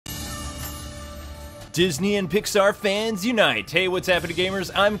Disney and Pixar fans unite! Hey, what's happening,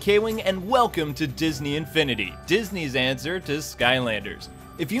 gamers? I'm Kwing, and welcome to Disney Infinity, Disney's answer to Skylanders.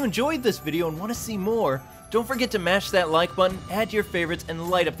 If you enjoyed this video and want to see more, don't forget to mash that like button, add your favorites, and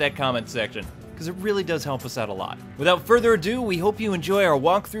light up that comment section, because it really does help us out a lot. Without further ado, we hope you enjoy our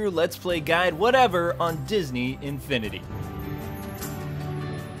walkthrough, let's play guide, whatever, on Disney Infinity.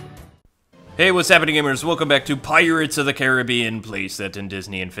 Hey, what's happening, gamers? Welcome back to Pirates of the Caribbean, playset in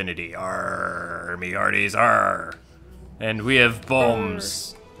Disney Infinity. Arr, me hearties, arr. And we have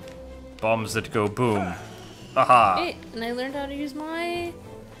bombs. Bombs that go boom. Aha. Hey, and I learned how to use my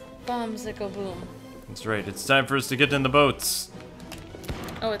bombs that go boom. That's right, it's time for us to get in the boats.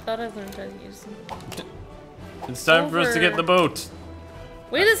 Oh, I thought I learned how to use them. It's time for us to get in the boat.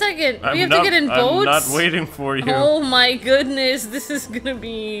 Wait a second, we have to get in boats? I'm not waiting for you. Oh my goodness, this is gonna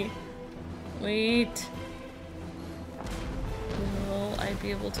be... Wait. Will I be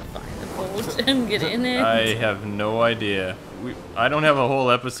able to find the boat and get in it? I have no idea. I don't have a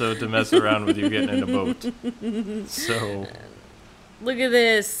whole episode to mess around with you getting in a boat. So... Look at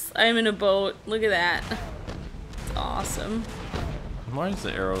this. I'm in a boat. Look at that. It's awesome. Why is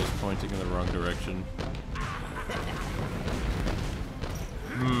the arrows pointing in the wrong direction?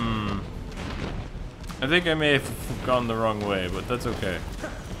 I think I may have gone the wrong way, but that's okay.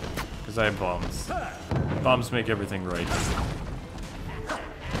 Because I have bombs. Bombs make everything right.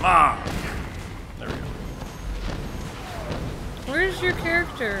 Ah! There we go. Where's your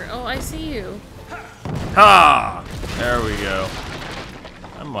character? Oh, I see you. Ha! There we go.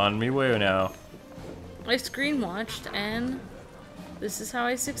 I'm on me way now. I screen watched and this is how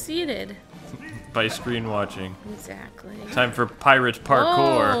I succeeded. By screen watching. Exactly. Time for pirate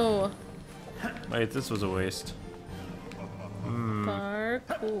parkour. Whoa. Wait, this was a waste.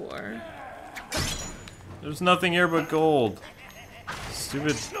 Parkour. There's nothing here but gold.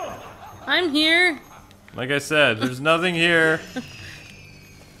 Stupid. I'm here. Like I said, there's nothing here.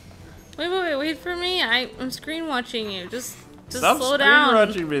 Wait for me. I'm screen watching you. Just Stop slow down. screen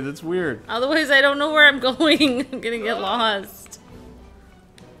watching me, that's weird. Otherwise I don't know where I'm going. I'm gonna get lost.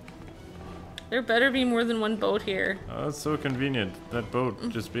 There better be more than one boat here. Oh, that's so convenient. That boat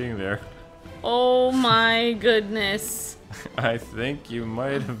just being there. Oh my goodness. I think you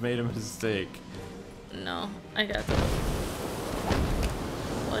might have made a mistake. No, I got the...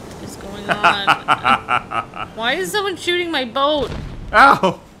 What is going on? Why is someone shooting my boat?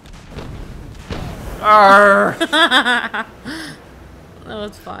 Ow! Arr! That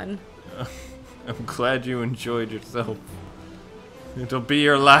was fun. I'm glad you enjoyed yourself. It'll be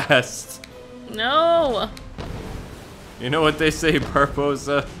your last. No! You know what they say,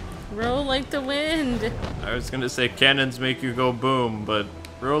 Barbosa? Row like the wind. I was gonna say cannons make you go boom, but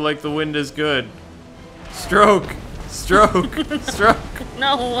row like the wind is good. Stroke! Stroke! Stroke!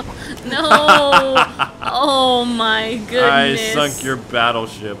 No! No! Oh my goodness. I sunk your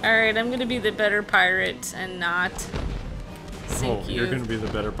battleship. Alright, I'm gonna be the better pirate and not sink you. You're gonna be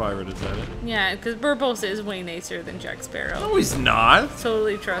the better pirate, is that it? Yeah, because Barbosa is way nicer than Jack Sparrow. No, he's not.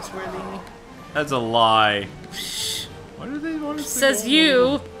 Totally trustworthy. That's a lie. Shh. Why do they want to Says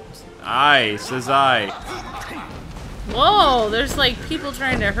you. I, says I. Whoa, there's like people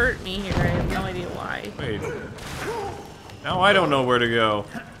trying to hurt me here. I have no idea why. Wait. Now I don't know where to go.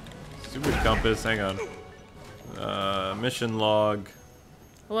 Stupid compass, hang on. Mission log.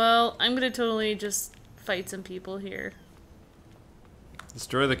 Well, I'm gonna totally just fight some people here.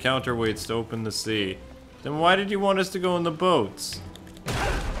 Destroy the counterweights to open the sea. Then why did you want us to go in the boats?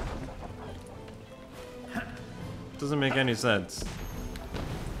 Doesn't make any sense.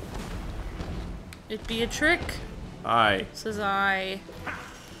 It'd be a trick, I. says I.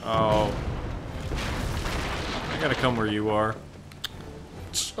 Oh. I gotta come where you are.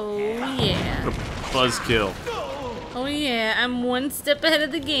 Oh yeah. Buzzkill. Oh yeah, I'm one step ahead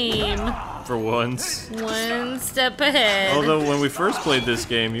of the game. For once. One step ahead. Although when we first played this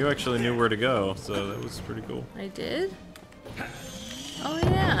game, you actually knew where to go, so that was pretty cool. I did? Oh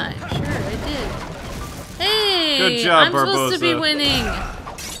yeah, sure I did. Hey! Good job, I'm supposed to be Barbosa. winning.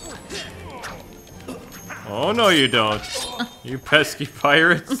 Oh no you don't. You pesky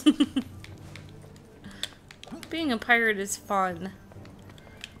pirates. Being a pirate is fun.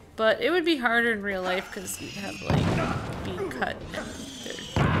 But it would be harder in real life because you'd have like be cut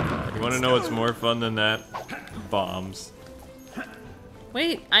and You wanna know what's more fun than that? Bombs.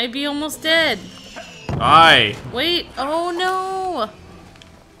 Wait, I'd be almost dead. Aye. Wait, oh no!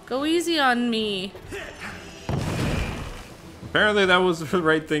 Go easy on me. Apparently that was the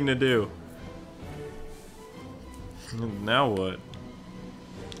right thing to do. Now what?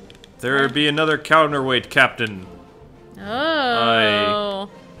 There be another counterweight, Captain. Oh.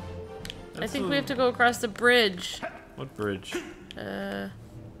 I think we have to go across the bridge. What bridge?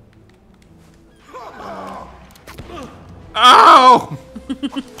 Ow!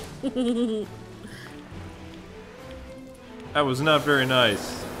 That was not very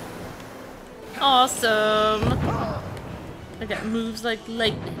nice. Awesome. I got moves like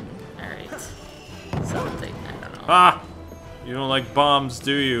lightning. Alright. Something, I don't know. Ah! You don't like bombs,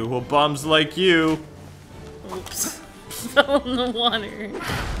 do you? Well, bombs like you. Oops. Fell in the water.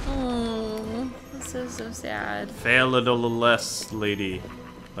 Oh, this is so sad. Fail a little less, lady.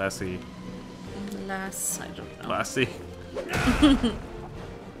 Lassie. Lass, I don't know. Lassie.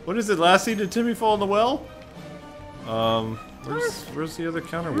 What is it, Lassie? Did Timmy fall in the well? Where's the other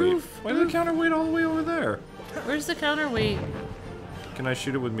counterweight? Why is the counterweight all the way over there? Where's the counterweight? Can I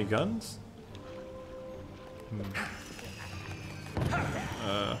shoot it with me guns?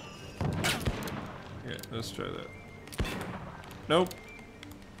 Yeah, let's try that. Nope.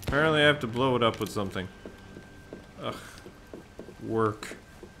 Apparently I have to blow it up with something. Ugh. Work.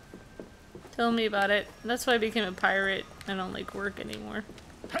 Tell me about it. That's why I became a pirate. I don't like work anymore.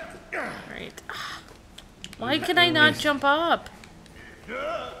 Alright. Why can I not jump up?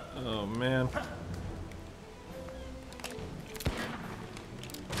 Oh man.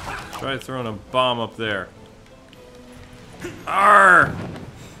 Try throwing a bomb up there. Arr!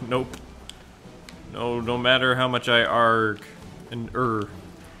 Nope. No matter how much I arg and erg.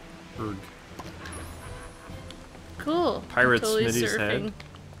 Cool. Pirate Totally Smitty's surfing. head.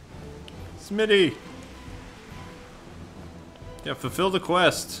 Smitty! Yeah, fulfill the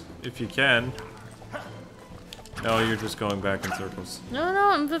quest, if you can. No, you're just going back in circles. No,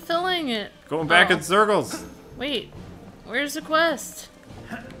 I'm fulfilling it. Going back in circles! Wait, where's the quest?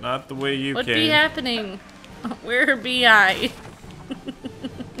 Not the way you What came. be happening? Where be I?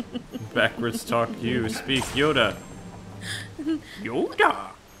 Backwards talk you, speak Yoda.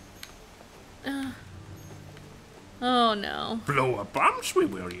 Yoda! Oh no. Blow up bombs we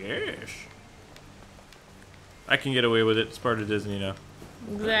will, yes. I can get away with it, it's part of Disney now.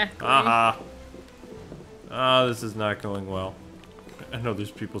 Exactly. Aha! Ah, this is not going well. I know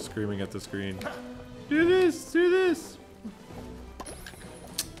there's people screaming at the screen. Do this! Do this!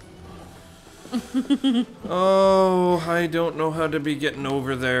 Oh, I don't know how to be getting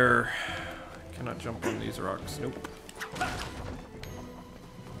over there. I cannot jump on these rocks. Nope.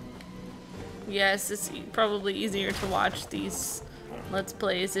 Yes, it's probably easier to watch these Let's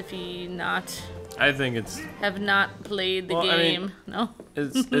Plays if you I think it's... have not played the Well, I game. mean, No?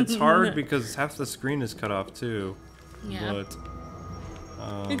 It's hard because half the screen is cut off too. Yeah.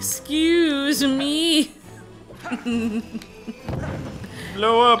 But... Excuse me.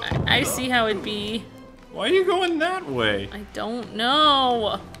 Blow up! I see how it be. Why are you going that way? I don't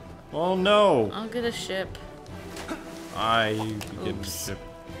know. Oh no! I'll get a ship. You begin the Oops. ship.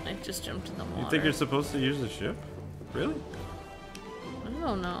 I just jumped in the water. You think you're supposed to use the ship? Really? I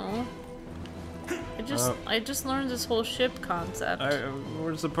don't know. I just learned this whole ship concept.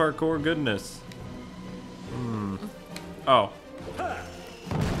 Where's the parkour goodness? Oh.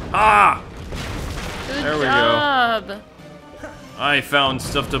 Ah! Good There we job. I found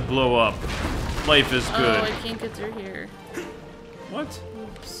stuff to blow up. Life is good. Oh, I can't get through here. What?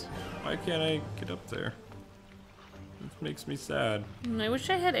 Oops. Why can't I get up there? This makes me sad. I wish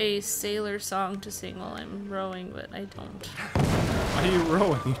I had a sailor song to sing while I'm rowing, but I don't. Why are you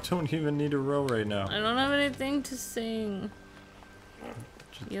rowing? You don't even need to row right now. I don't have anything to sing.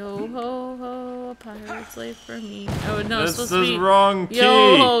 Yo ho ho, a pirate's life for me. Oh no, it's This supposed to is be wrong key.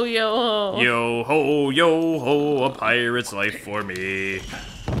 yo ho, yo ho. Yo ho, a pirate's life for me.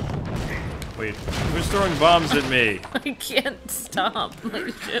 Wait, who's throwing bombs at me? I can't stop my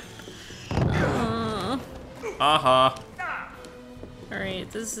ship. Aha.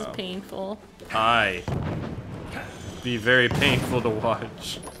 Alright, this is painful. Aye. Be very painful to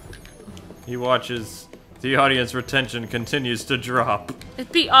watch. He watches. The audience retention continues to drop.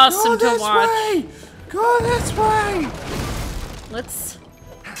 It'd be awesome to watch. Way! Go this way! Let's.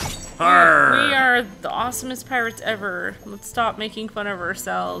 Arr! We are the awesomest pirates ever. Let's stop making fun of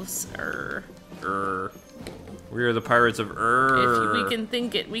ourselves. We are the pirates of If we can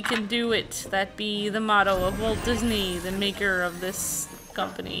think it, we can do it. That be the motto of Walt Disney, the maker of this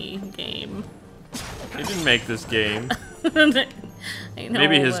company game. He didn't make this game. I know,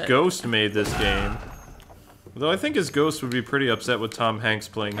 Maybe his but- ghost made this game. Though I think his ghost would be pretty upset with Tom Hanks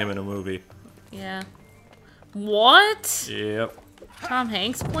playing him in a movie. Yeah. What? Yep. Tom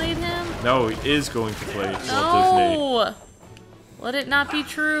Hanks played him? No, he is going to play Walt Disney. No! Let it not be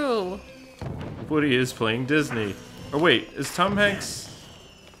true. Woody is playing Disney. Or wait, is Tom Hanks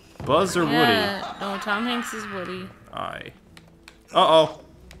Buzz or Woody? Yeah. No, Tom Hanks is Woody. Aye. Uh-oh.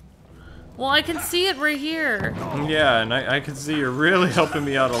 Well, I can see it right here. Yeah, and I can see you're really helping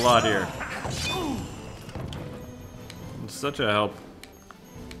me out a lot here. It's such a help.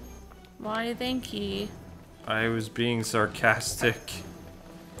 Why, thank ye. I was being sarcastic.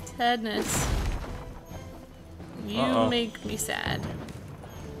 Sadness. You make me sad.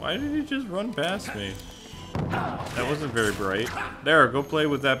 Why did he just run past me? That wasn't very bright. There, go play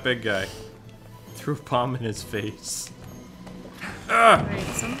with that big guy. Threw a bomb in his face. Alright,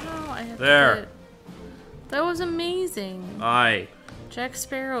 somehow I have to get... That was amazing. Aye. Jack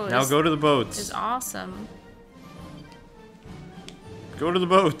Sparrow Now go to the boats. is awesome. Go to the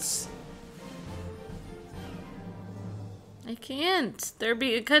boats. I can't. There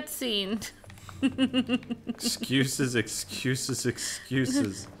be a cutscene. Excuses, excuses,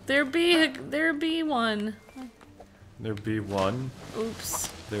 excuses. There be one. There be one? Oops.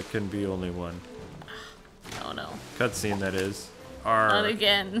 There can be only one. Oh no. Cutscene, that is. Not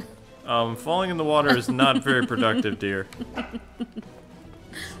again. Falling in the water is not very productive, dear.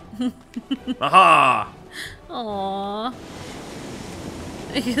 Aha! Aww.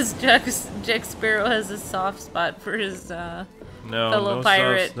 Because Jack Sparrow has a soft spot for his fellow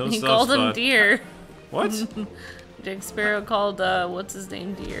pirate. He called him Deer. What? Jack Sparrow called, what's his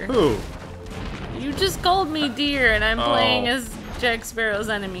name, Deer? Who? You just called me Deer, and I'm playing as Jack Sparrow's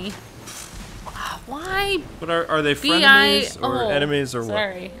enemy. Why? But are they frenemies or enemies or what?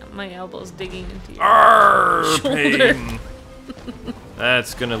 Sorry, my elbow's digging into your shoulder. Pain.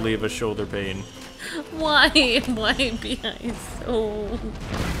 That's gonna leave a shoulder pain. Why? Why be I so...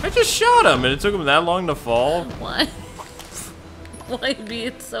 I just shot him and it took him that long to fall. Why? Why be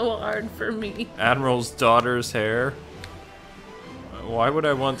it so hard for me? Admiral's daughter's hair? Why would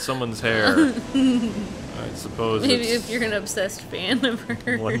I want someone's hair? I suppose maybe if you're an obsessed fan of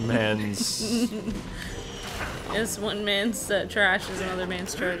her. One man's... Yes, one man's trash is another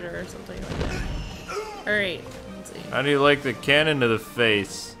man's treasure or something like that. Alright, let's see. How do you like the cannon to the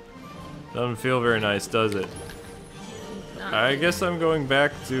face? Doesn't feel very nice, does it? I guess I'm going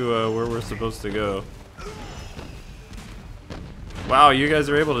back to where we're supposed to go. Wow, you guys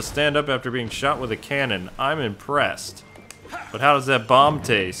are able to stand up after being shot with a cannon. I'm impressed. But how does that bomb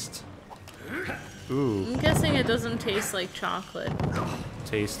taste? Ooh. I'm guessing it doesn't taste like chocolate.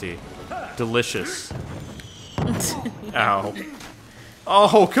 Tasty. Delicious. Ow.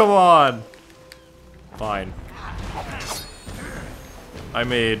 Oh, come on! Fine. I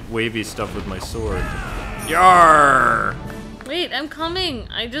made wavy stuff with my sword. Yarr! Wait, I'm coming!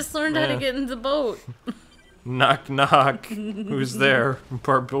 I just learned how to get in the boat. Knock, knock. Who's there?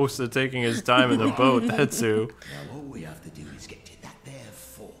 Barbosa taking his time in the boat, that's who. Now all we have to do is get to that there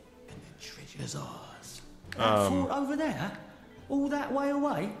fort, and the treasure's ours. That fort over there? All that way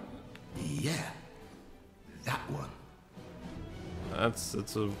away? Yeah, that one. That's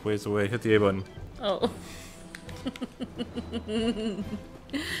a ways away. Hit the A button. Oh.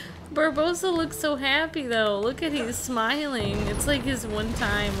 Barbosa looks so happy though. Look at he's smiling. It's like his one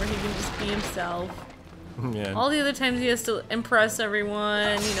time where he can just be himself. Yeah. All the other times he has to impress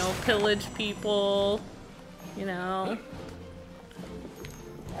everyone, you know, pillage people, you know.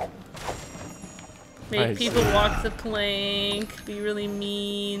 Make people walk the plank, be really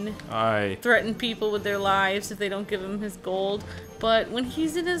mean. Threaten people with their lives if they don't give him his gold. But when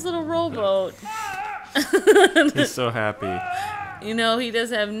he's in his little rowboat... He's so happy. You know, he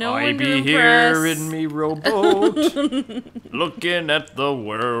does have no one to be impress. here in me rowboat, looking at the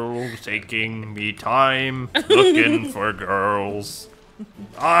world, taking me time, looking for girls.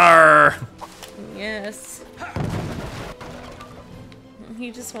 Arr! Yes.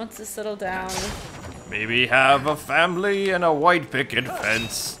 He just wants to settle down. Maybe have a family and a white picket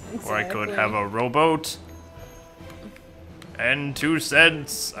fence. Exactly. Or I could have a rowboat. And 2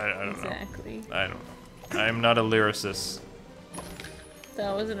 cents. I don't know. Exactly. I don't know. I'm not a lyricist.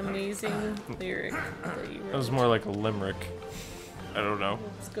 That was an amazing lyric that you wrote. That was more like a limerick. I don't know.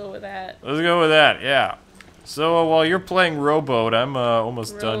 Let's go with that. Let's go with that, yeah. So while you're playing rowboat, I'm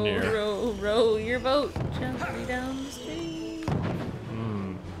almost done here. Row your boat gently down the stream.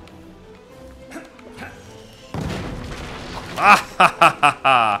 Ah ha ha ha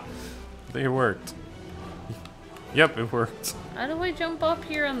ha! I think it worked. Yep, it worked. How do I jump up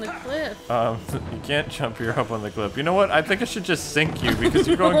here on the cliff? You can't jump here up on the cliff. You know what? I think I should just sink you because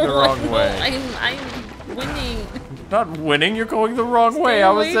you're going the wrong way. I'm winning. Not winning, you're going the wrong way.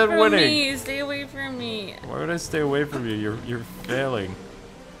 How is that winning? Stay away from me. Why would I stay away from you? You're failing.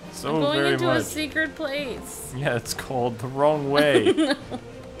 So I'm going very into much. a secret place. Yeah, it's called the wrong way. No.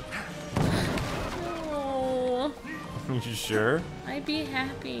 You sure? I'd be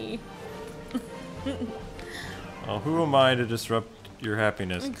happy. Well, who am I to disrupt your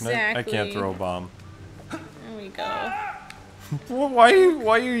happiness. Exactly. I can't throw a bomb. There we go. Well, why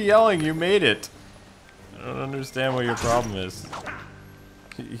are you yelling? You made it. I don't understand what your problem is.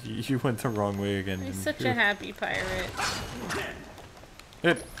 You went the wrong way again. He's such a happy pirate.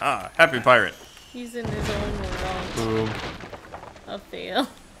 Happy pirate. He's in his own world. Boom. A fail.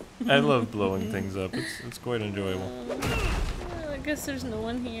 I love blowing things up. It's quite enjoyable. I guess there's no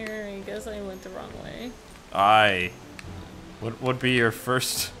one here. I guess I went the wrong way. What would be your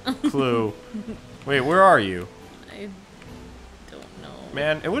first clue? Wait, where are you? I don't know.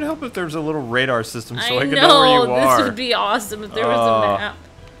 Man, it would help if there was a little radar system so I could know know where you are. This would be awesome if there was a map.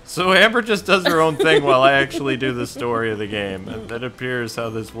 So Amber just does her own thing while I actually do the story of the game. And that appears how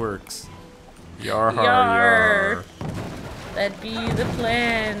this works. Yar har yar. That'd be the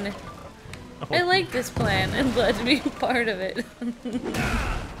plan. Oh. I like this plan. I'm glad to be a part of it.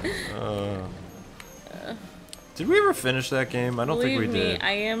 Did we ever finish that game? I don't think we did.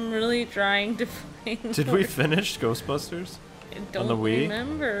 I am really trying to find. Did we finish Ghostbusters? I don't on the Wii?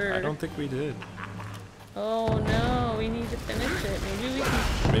 remember. I don't think we did. Oh no, we need to finish it. Maybe we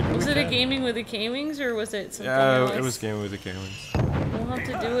can. Maybe Was we it a can. Gaming with the Kwings or was it something else? Yeah, it was Gaming with the Kwings. We'll have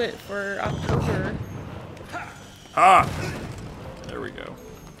to do it for October. There we go.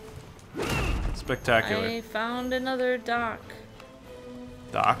 Spectacular. I found another dock.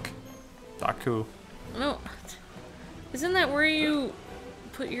 Dock? Daku. No. Isn't that where you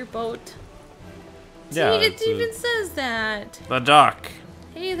put your boat? Yeah. See, it even says that. The dock.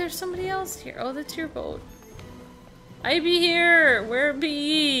 Hey, there's somebody else here. Oh, that's your boat. I be here. Where be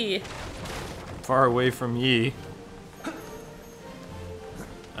ye? Far away from ye.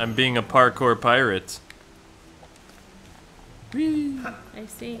 I'm being a parkour pirate. Whee. I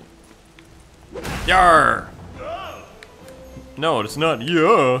see. Yar! No, it's not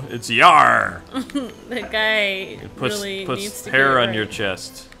yeah, it's yar! The guy really puts needs to hair get it on right. your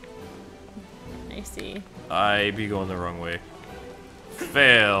chest. I see. I be going the wrong way.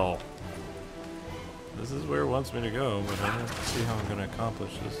 Fail. This is where it wants me to go, but I have to see how I'm gonna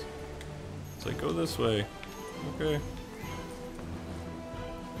accomplish this. It's like, go this way. Okay.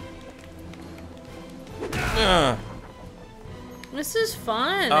 This is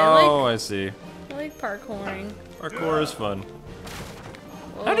fun. Oh, I see. I like parkouring. Parkour is fun.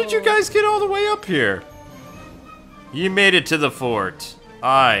 Whoa. How did you guys get all the way up here? You made it to the fort.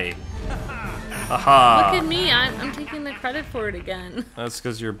 Aye. Haha. Look at me. I'm taking the credit for it again. That's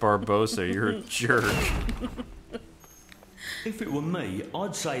because you're Barbosa. You're a jerk. If it were me,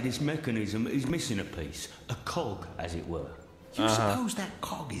 I'd say this mechanism is missing a piece. A cog, as it were. You suppose that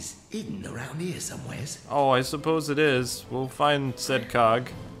cog is hidden around here somewheres? Oh, I suppose it is. We'll find said cog.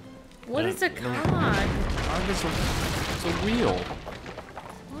 What is a cog? Cog is it's a wheel.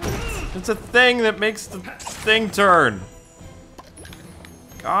 What? It's a thing that makes the thing turn.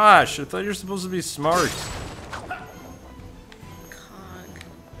 Gosh, I thought you were supposed to be smart. Cog.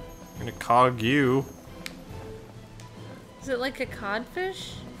 I'm gonna cog you. Is it like a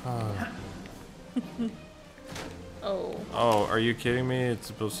codfish? Oh. Oh, are you kidding me? It's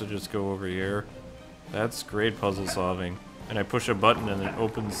supposed to just go over here. That's great puzzle solving. And I push a button and it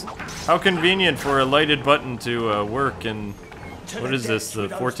opens. How convenient for a lighted button to work in, what is this, the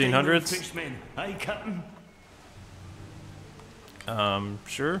 1400s? Hey, Captain.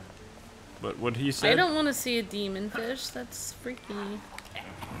 Sure. But what he said? I don't want to see a demon fish. That's freaky.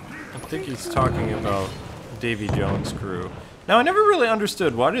 I think he's talking about Davey Jones' crew. Now, I never really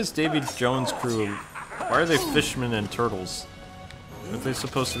understood, why does Davey Jones' crew, why are they fishermen and turtles? Are they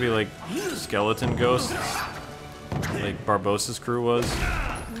supposed to be like skeleton ghosts? Like Barbosa's crew was?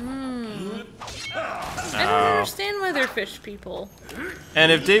 I don't understand why they're fish people.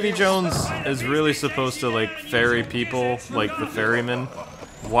 And if Davey Jones is really supposed to like ferry people, like the ferryman,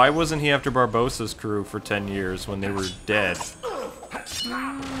 why wasn't he after Barbosa's crew for 10 years when they were dead?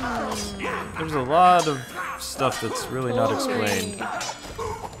 There's a lot of stuff that's really not explained.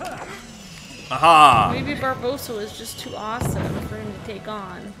 Aha! Maybe Barbosa was just too awesome for him to take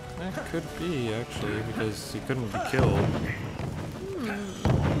on. That could be, actually, because he couldn't be killed.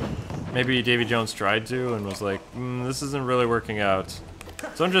 Maybe Davey Jones tried to and was like, this isn't really working out.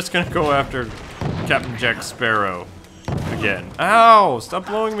 So I'm just gonna go after Captain Jack Sparrow again. Ow! Stop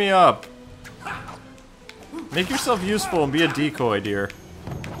blowing me up! Make yourself useful and be a decoy, dear.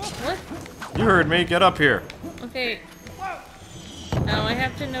 What? You heard me, get up here. Okay. Now I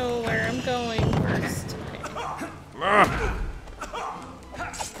have to know where I'm going first. Okay.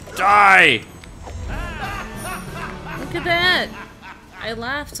 Die! Look at that! I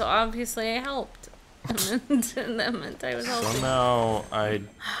laughed, so obviously I helped. That meant I was helping. Somehow, I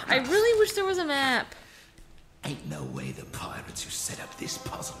really wish there was a map. Ain't no way the pirates who set up this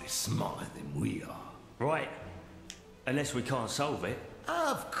puzzle is smarter than we are. Right. Unless we can't solve it.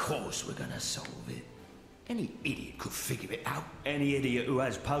 Of course we're gonna solve it. Any idiot could figure it out. Any idiot who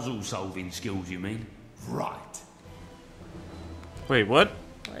has puzzle-solving skills, you mean? Right. Wait, what?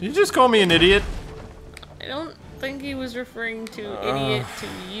 Did you just call me an idiot? I don't think he was referring to idiot to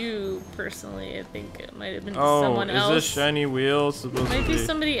you personally. I think it might have been someone else. Oh, is this shiny wheel supposed Might to be be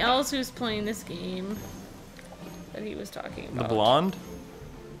somebody else who's playing this game that he was talking about. the blonde?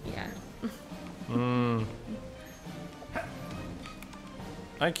 Yeah.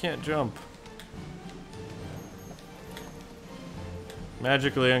 I can't jump.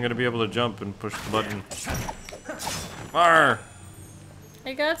 Magically, I'm gonna be able to jump and push the button. Arr!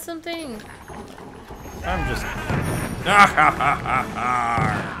 I got something. I'm just.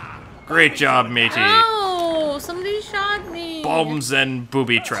 Great job, matey. Oh, somebody shot me. Bombs and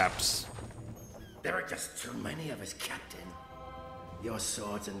booby traps. There are just too many of us, Captain. Your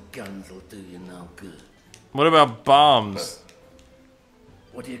swords and guns will do you no good. What about bombs?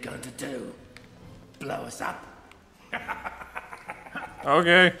 What are you going to do? Blow us up?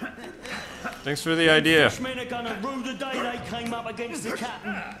 Okay. Thanks for the idea. Fishmen are gonna rue the day they came up against the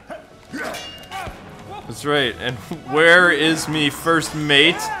captain. That's right. And where is me first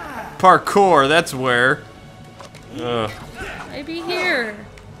mate? Parkour, that's where. I be here.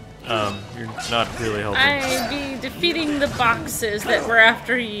 You're not really helping. I be defeating the boxes that were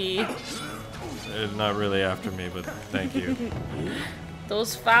after ye. Not really after me, but thank you.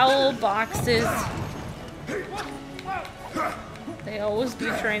 Those foul boxes. They always be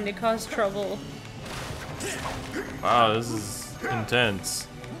trying to cause trouble. Wow, this is intense.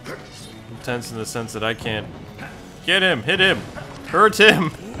 Intense in the sense that I can't get him, hit him, hurt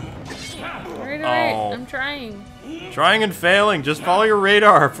him. Alright, Oh. I'm trying. Trying and failing. Just follow your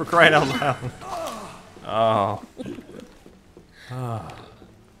radar, for crying out loud. Oh.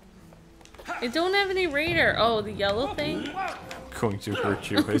 I don't have any radar. Oh, the yellow thing? I'm going to hurt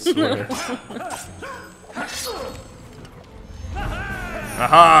you, I swear.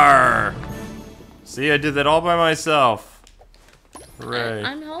 Ahar! See, I did that all by myself. Hooray.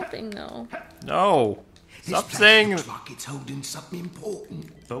 I'm helping though. No. Stop saying Looks like it's holding something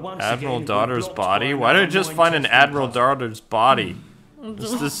important. But once Admiral again, Daughter's we're blocked by body? Why did I another just find an interesting Admiral puzzle. Daughter's body?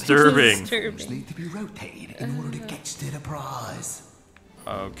 It's disturbing. Things need to be rotated in order to get to the prize.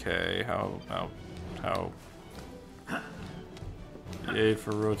 Okay, how? Yay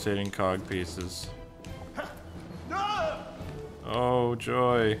for rotating cog pieces. Oh,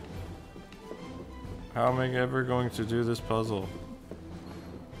 joy. How am I ever going to do this puzzle?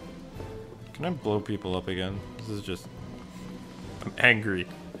 Can I blow people up again? This is just... I'm angry.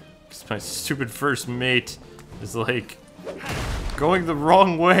 Because my stupid first mate is like... going the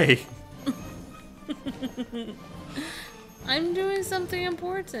wrong way. I'm doing something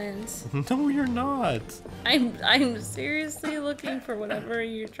important. No, you're not. I'm seriously looking for whatever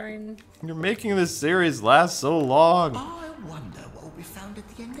you're trying. You're making this series last so long. I wonder what will be found at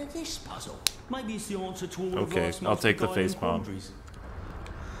the end of this puzzle. Maybe it's the answer to all of Okay, life's I'll most take the beguiling face palm. quandaries.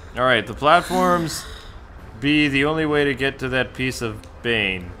 Alright, the platforms be the only way to get to that piece of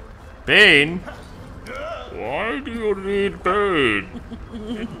Bane. Bane? Why do you need Bane?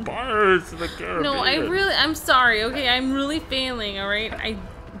 It bars the Caribbean. No, I'm sorry, okay? I'm really failing, alright? I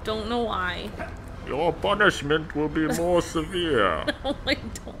don't know why. Your punishment will be more severe. No, I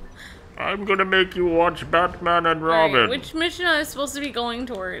don't. I'm gonna make you watch Batman and Robin. Alright, which mission am I supposed to be going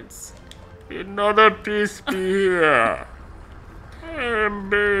towards? Another piece be here. I am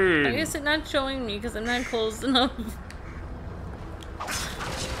Bane. I guess it's not showing me because I'm not close enough.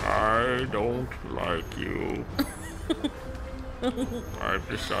 I don't like you. I've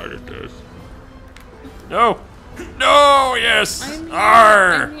decided this. No! No! Yes! I'm here.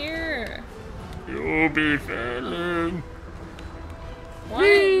 Arr! I'm here. You'll be failing. Why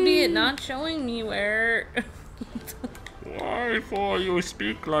be it not showing me where? Why for you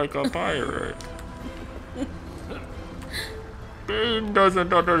speak like a pirate? Bane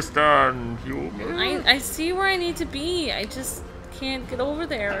doesn't understand human. I see where I need to be. I just can't get over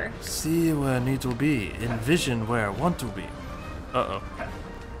there. See where I need to be. Envision where I want to be. Uh-oh.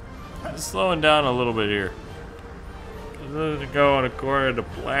 Just slowing down a little bit here. This is going according to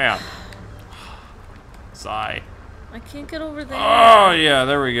plan. Sigh. I can't get over there. Oh, yeah,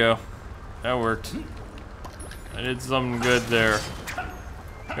 there we go. That worked. I did something good there.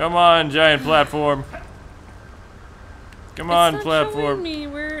 Come on, giant platform. Come on, It's not platform. showing me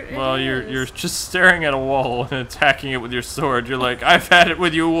where it Well, is. you're just staring at a wall and attacking it with your sword. You're like, I've had it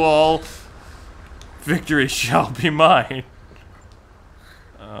with you, wall. Victory shall be mine.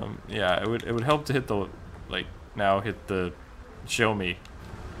 Yeah, it would help to hit the like Now hit the show me.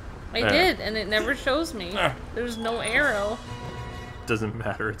 I did, and it never shows me. There's no arrow. Doesn't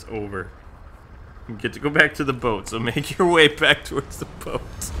matter, it's over. You get to go back to the boat, so make your way back towards the boat.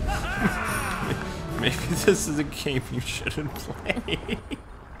 Maybe this is a game you shouldn't play.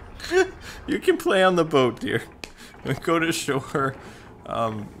 You can play on the boat, dear. Go to shore.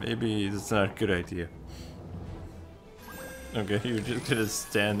 Maybe it's not a good idea. Okay, you're just gonna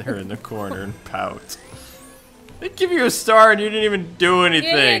stand there in the corner and pout. They give you a star and you didn't even do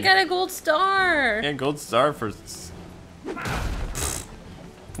anything. Yeah, I got a gold star. Yeah, gold star for...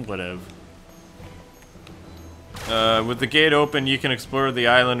 Whatever. With the gate open, you can explore the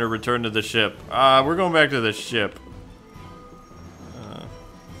island or return to the ship. We're going back to the ship.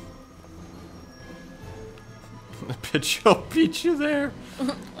 The bitch will beat you there.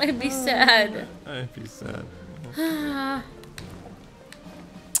 I'd be sad. I'd be sad.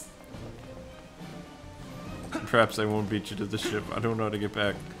 Perhaps I won't beat you to the ship. I don't know how to get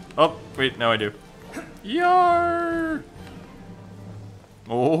back. Oh, wait, now I do. Yar!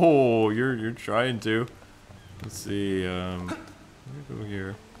 Oh, you're trying to. Let's see. Let me go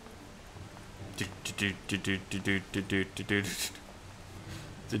here.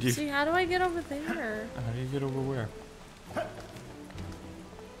 Did you? See, how do I get over there? How do you get over where?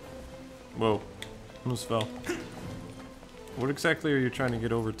 Whoa, almost fell. What exactly are you trying to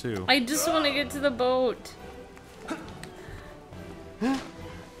get over to? I just want to get to the boat.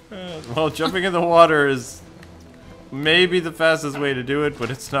 Well, jumping in the water is maybe the fastest way to do it, but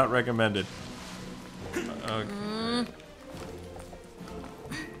it's not recommended. Okay.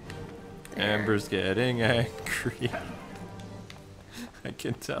 Amber's getting angry. I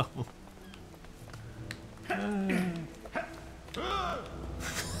can tell.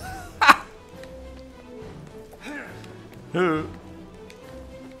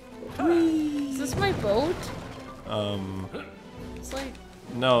 Is this my boat? It's like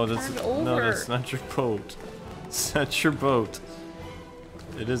no, no, that's not your boat. It's not your boat.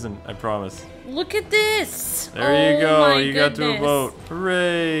 It isn't, I promise. Look at this! There you go, you goodness. got to a boat.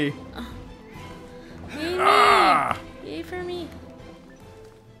 Hooray! Yay, yay for me.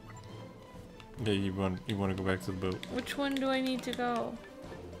 Yeah, you want to go back to the boat. Which one do I need to go?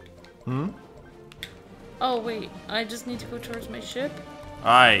 Hmm? Oh wait, I just need to go towards my ship?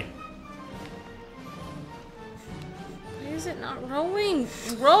 Aye. Why is it not rowing?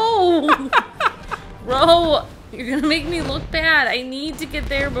 Row! Row! You're gonna make me look bad. I need to get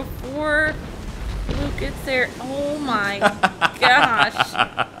there before Luke gets there. Oh my gosh.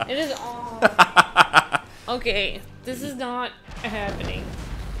 It is on. Okay, this is not happening.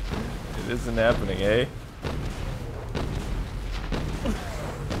 It isn't happening, eh?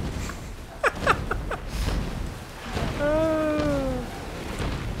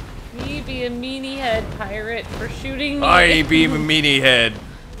 Me be a meanie head pirate for shooting me. I be a meanie head.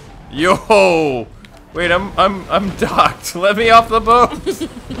 Yo! Wait, I'm docked. Let me off the boat.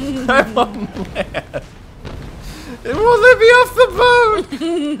 I'm on land. It won't let me off the boat.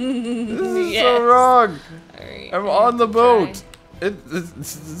 This is so wrong. Right, I'm on the boat.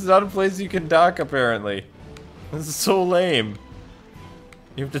 It's not a place you can dock, apparently. This is so lame.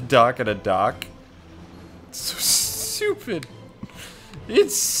 You have to dock at a dock? It's so stupid.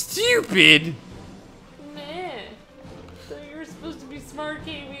 It's stupid. Man. So you're supposed to be smart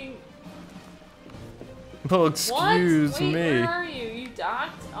gaming. Well, excuse Wait, me. where are you? You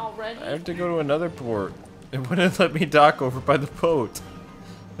docked already? I have to go to another port. It wouldn't let me dock over by the boat.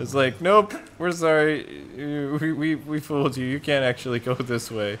 It's like, nope, we're sorry. We fooled you. You can't actually go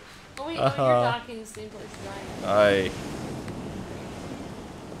this way. Oh wait, no, you're docking the same place as I am. Aye.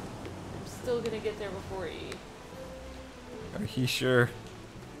 I'm still gonna get there before you. Are you sure?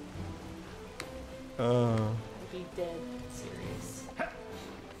 I'll be dead serious.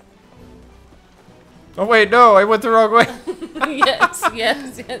 Oh wait, no, I went the wrong way. yes.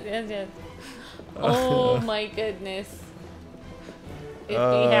 Oh my goodness. It be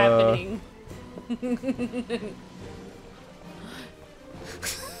happening.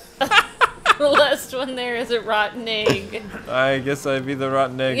 The last one there is a rotten egg. I guess I'd be the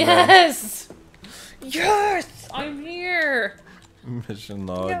rotten egg. Yes! Yes! I'm here! Then. Mission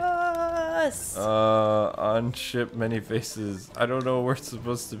log. Yes! On ship, many faces. I don't know where it's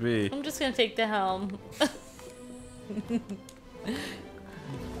supposed to be. I'm just gonna take the helm.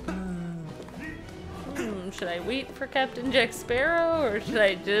 Should I wait for Captain Jack Sparrow, or should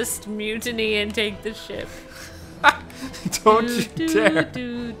I just mutiny and take the ship? Don't you dare! I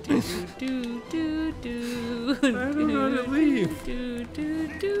don't know how to leave.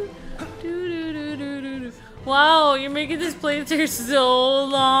 Wow, you're making this playthrough so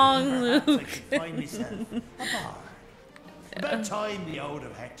long, Luke. Find myself a bar. About time the old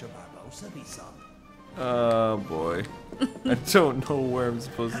of Hector Barbosa be sung. Oh boy. I don't know where I'm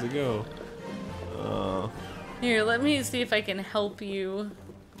supposed to go. Here, let me see if I can help you.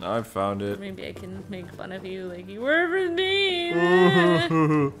 I found it. Maybe I can make fun of you like you were for me.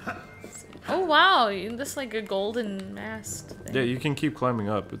 Oh wow, this is like a golden mast thing. Yeah, you can keep climbing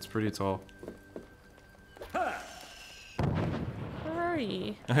up. It's pretty tall. Where are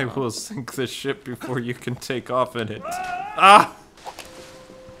you? I will sink the ship before you can take off in it. Ah!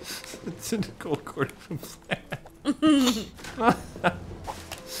 It's in a gold cord plan.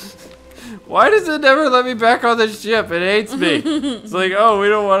 Why does it never let me back on the ship? It hates me. It's like, oh, we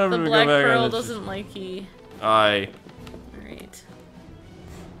don't want him to go back on the ship. The Black Pearl doesn't like you. Aye. Alright.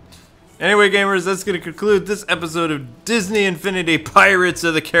 Anyway, gamers, that's going to conclude this episode of Disney Infinity Pirates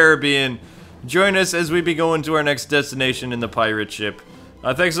of the Caribbean. Join us as we be going to our next destination in the pirate ship.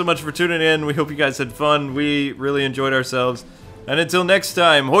 Thanks so much for tuning in. We hope you guys had fun. We really enjoyed ourselves. And until next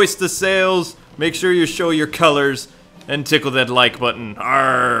time, hoist the sails, make sure you show your colors, and tickle that like button.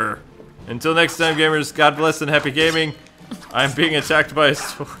 Arrgh. Until next time, gamers, God bless and happy gaming. I'm being attacked by a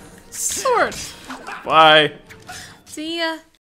sword. Bye. See ya.